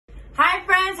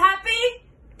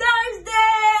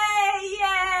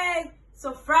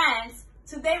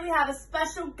today we have a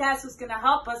special guest who's going to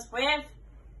help us with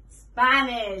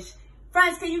Spanish.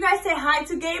 Friends, can you guys say hi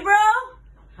to Gabriel?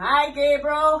 Hi,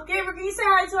 Gabriel. Gabriel, can you say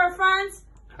hi to our friends?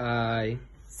 Hi.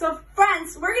 So,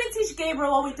 friends, we're going to teach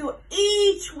Gabriel what we do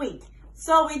each week.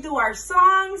 So, we do our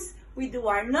songs, we do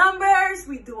our numbers,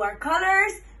 we do our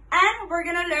colors, and we're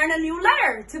going to learn a new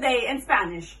letter today in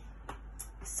Spanish.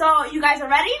 So, you guys are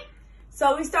ready?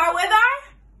 So, we start with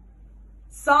our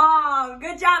song.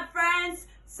 Good job, friends.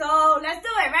 So, let's do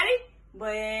it. Ready?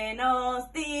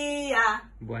 Buenos días.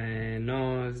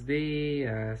 Buenos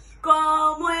días.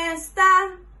 ¿Cómo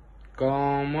está?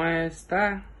 ¿Cómo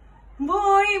está?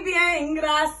 Muy bien,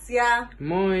 gracias.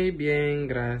 Muy bien,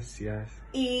 gracias.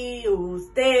 ¿Y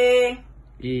usted?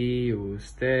 ¿Y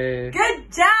usted?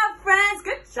 Good job, friends.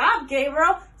 Good job,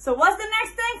 Gabriel. So what's the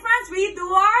next thing, friends? We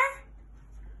do our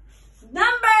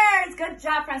numbers. Good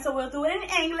job, friends. So we'll do it in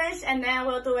English and then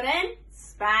we'll do it in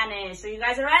Spanish. So you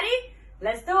guys are ready?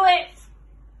 Let's do it.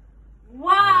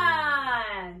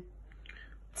 1,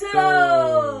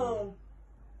 2,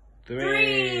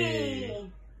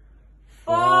 3,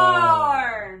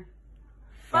 4,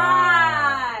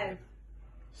 5,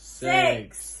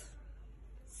 6,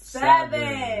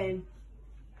 7,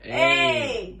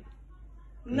 8,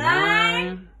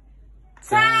 9,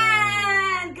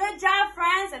 10. Good job,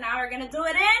 friends. And now we're going to do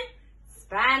it in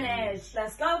Spanish.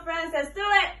 Let's go, friends. Let's do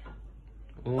it.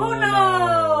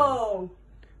 Uno,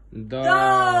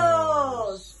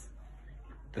 dos,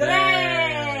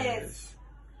 tres,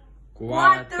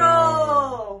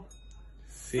 cuatro,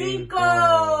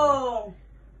 cinco,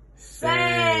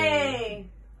 seis,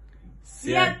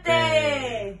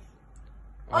 siete,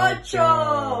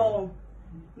 ocho,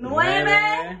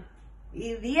 9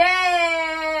 y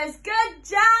 10. Good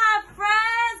job,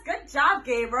 friends. Good job,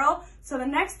 Gabriel. So the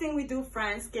next thing we do,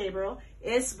 friends, Gabriel,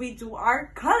 is we do our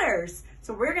colors.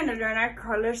 So we're going to learn our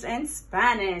colors in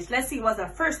Spanish. Let's see what's our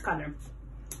first color.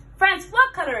 Friends,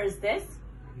 what color is this?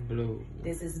 Blue.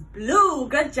 This is blue.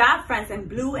 Good job, friends. And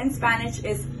blue in Spanish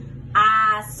is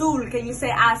azul. Can you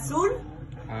say azul?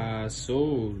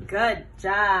 Azul. Good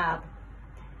job.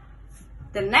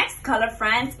 The next color,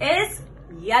 friends, is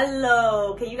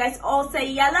yellow. Can you guys all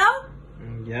say yellow?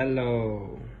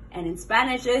 Yellow. And in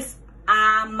Spanish is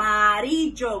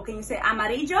amarillo. Can you say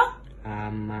amarillo?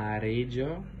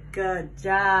 Amarillo. Good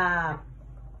job.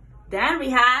 Then we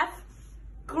have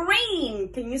green.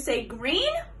 Can you say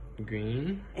green?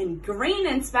 Green. And green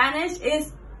in Spanish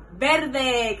is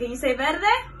verde. Can you say verde?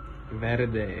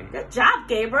 Verde. Good job,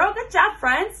 Gabriel. Good job,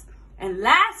 friends. And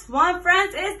last one,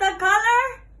 friends, is the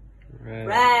color Red.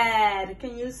 red.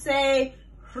 Can you say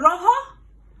rojo?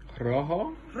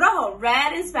 Rojo. Rojo.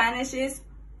 Red in Spanish is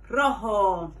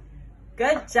rojo.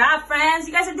 Good job, friends.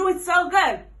 You guys are doing so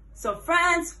good. So,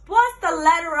 friends, what's the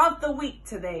letter of the week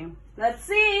today? Let's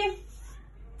see.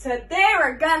 Today,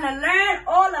 we're going to learn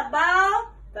all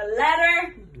about the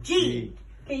letter G.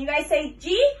 Can you guys say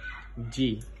G?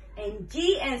 G. And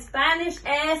G in Spanish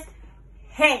is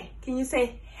G. Can you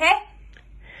say G?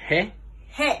 G.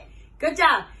 G. Good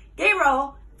job.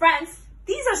 Gabriel, friends,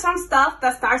 these are some stuff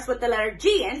that starts with the letter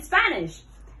G in Spanish.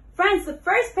 Friends, the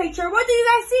first picture, what do you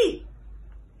guys see?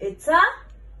 It's a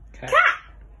cat.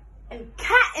 And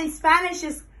cat in Spanish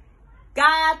is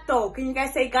gato. Can you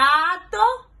guys say gato?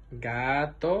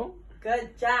 Gato.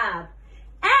 Good job.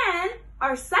 And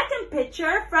our second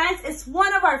picture, friends, is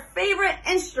one of our favorite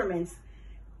instruments.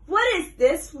 What is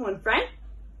this one, friend?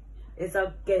 It's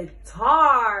a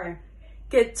guitar.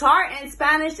 Guitar in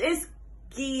Spanish is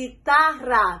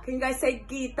guitarra. Can you guys say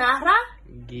guitarra?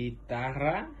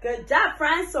 Guitarra. Good job,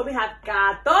 friends. So we have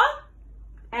gato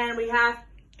and we have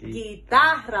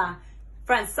guitarra.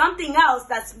 Friends, something else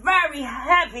that's very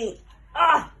heavy.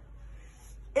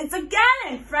 It's a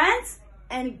gallon, friends.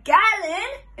 And gallon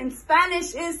in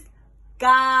Spanish is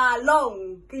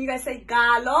galón. Can you guys say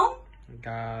galón?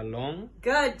 Galón.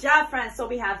 Good job, friends. So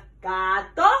we have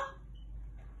gato,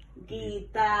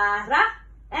 guitarra,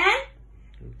 and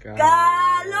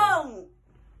galón.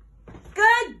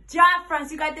 Good job,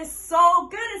 friends. You guys did so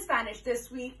good in Spanish this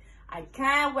week. I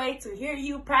can't wait to hear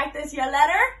you practice your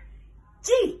letter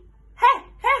G. Hey,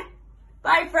 hey.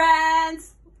 Bye,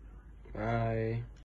 friends. Bye.